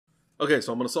Okay,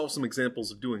 so I'm going to solve some examples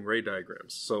of doing ray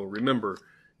diagrams. So remember,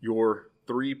 your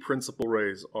three principal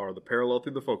rays are the parallel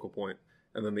through the focal point,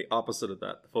 and then the opposite of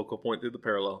that, the focal point through the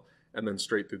parallel, and then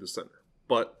straight through the center.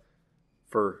 But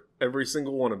for every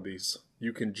single one of these,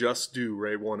 you can just do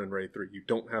ray 1 and ray 3. You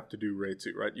don't have to do ray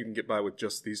 2, right? You can get by with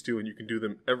just these two, and you can do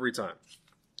them every time.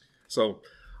 So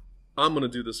I'm going to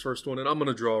do this first one, and I'm going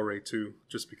to draw ray 2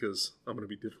 just because I'm going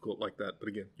to be difficult like that. But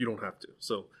again, you don't have to.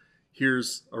 So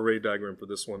here's a ray diagram for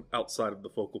this one outside of the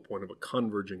focal point of a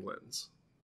converging lens.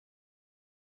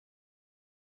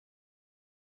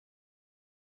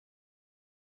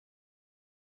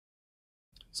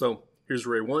 So here's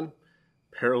ray 1,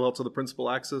 parallel to the principal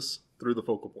axis through the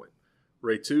focal point.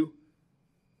 Ray 2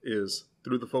 is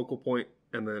through the focal point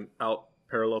and then out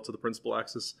parallel to the principal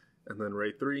axis, and then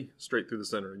ray 3 straight through the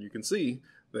center. And you can see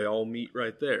they all meet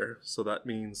right there, so that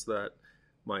means that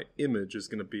my image is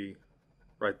going to be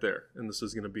right there, and this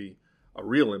is going to be a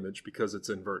real image because it's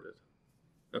inverted.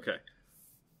 Okay,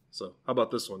 so how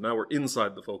about this one? Now we're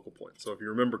inside the focal point. So if you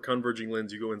remember converging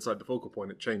lens, you go inside the focal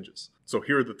point, it changes. So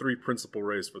here are the three principal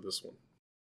rays for this one.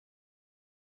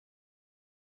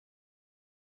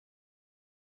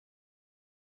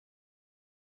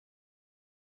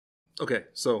 Okay,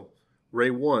 so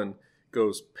ray 1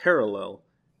 goes parallel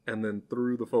and then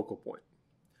through the focal point.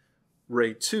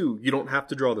 Ray 2, you don't have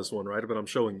to draw this one, right? But I'm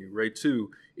showing you. Ray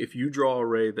 2, if you draw a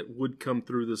ray that would come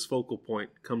through this focal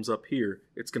point, comes up here,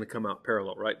 it's going to come out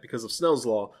parallel, right? Because of Snell's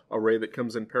law, a ray that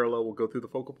comes in parallel will go through the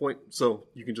focal point, so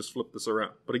you can just flip this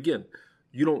around. But again,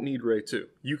 you don't need ray 2.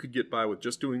 You could get by with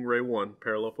just doing ray 1,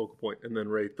 parallel focal point, and then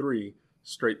ray 3,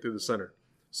 straight through the center.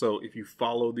 So if you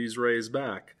follow these rays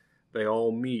back, they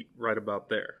all meet right about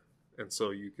there. And so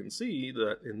you can see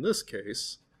that in this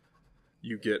case,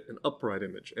 you get an upright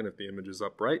image. And if the image is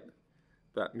upright,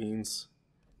 that means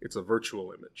it's a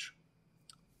virtual image.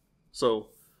 So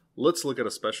let's look at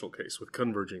a special case with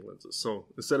converging lenses. So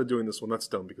instead of doing this one, that's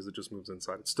dumb because it just moves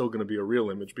inside. It's still going to be a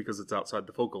real image because it's outside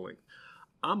the focal length.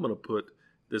 I'm going to put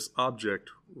this object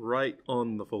right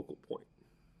on the focal point.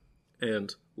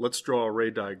 And let's draw a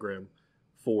ray diagram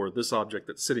for this object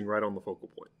that's sitting right on the focal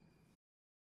point.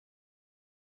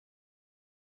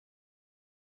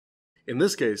 In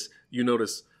this case, you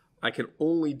notice I can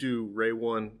only do ray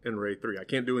 1 and ray 3. I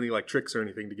can't do any like tricks or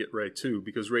anything to get ray 2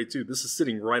 because ray 2, this is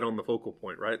sitting right on the focal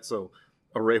point, right? So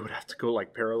a ray would have to go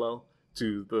like parallel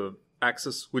to the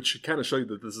axis, which should kind of show you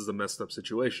that this is a messed up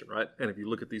situation, right? And if you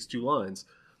look at these two lines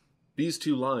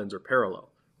are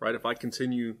parallel, right? If I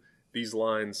continue these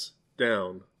lines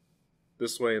down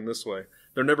this way and this way,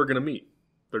 they're never going to meet.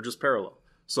 They're just parallel.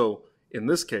 So in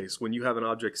this case, when you have an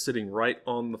object sitting right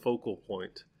on the focal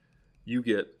point, you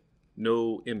get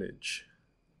no image.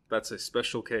 That's a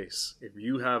special case. If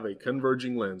you have a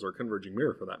converging lens, or converging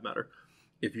mirror for that matter,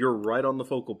 if you're right on the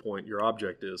focal point, your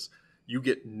object is, you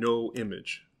get no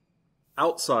image.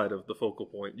 Outside of the focal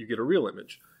point, you get a real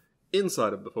image.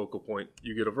 Inside of the focal point,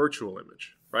 you get a virtual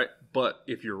image, right? But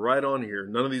if you're right on here,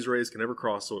 none of these rays can ever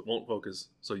cross, so it won't focus,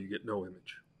 so you get no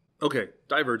image. Okay,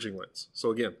 diverging lens.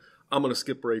 So again, I'm going to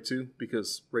skip ray 2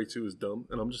 because ray 2 is dumb,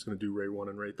 and I'm just going to do ray 1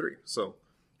 and ray 3. So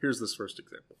here's this first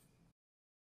example.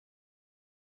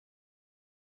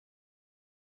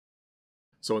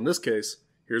 So in this case,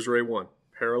 here's ray 1,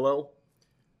 parallel,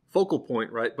 focal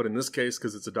point, right? But in this case,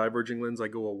 because it's a diverging lens, I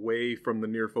go away from the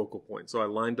near focal point. So I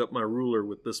lined up my ruler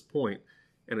with this point,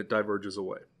 and it diverges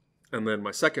away. And then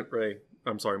my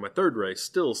my third ray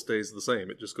still stays the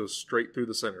same. It just goes straight through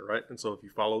the center, right? And so if you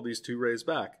follow these two rays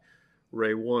back,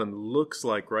 ray 1 looks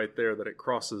like right there that it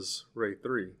crosses ray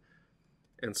 3.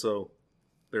 And so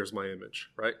there's my image,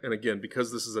 right? And again,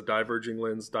 because this is a diverging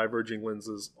lens, diverging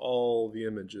lenses, all the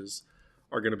images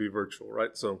are going to be virtual,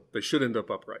 right? So they should end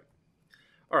up upright.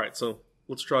 All right, so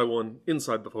let's try one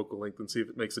inside the focal length and see if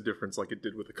it makes a difference like it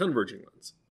did with a converging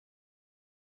lens.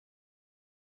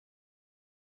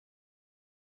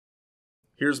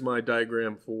 Here's my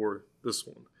diagram for this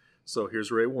one. So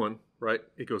here's ray 1, right?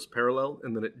 It goes parallel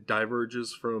and then it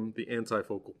diverges from the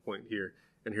antifocal point here.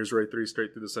 And here's ray 3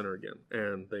 straight through the center again.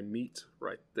 And they meet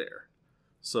right there.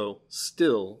 So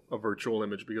still a virtual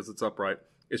image because it's upright.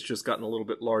 It's just gotten a little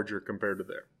bit larger compared to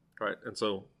there, right? And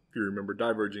so if you remember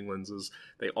diverging lenses,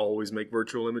 they always make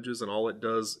virtual images, and all it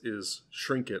does is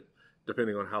shrink it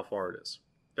depending on how far it is,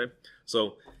 okay?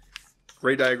 So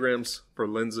ray diagrams for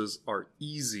lenses are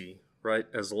easy, right?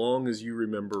 As long as you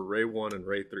remember ray 1 and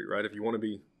ray 3, right? If you want to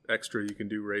be extra, you can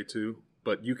do ray 2,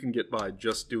 but you can get by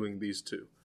just doing these two.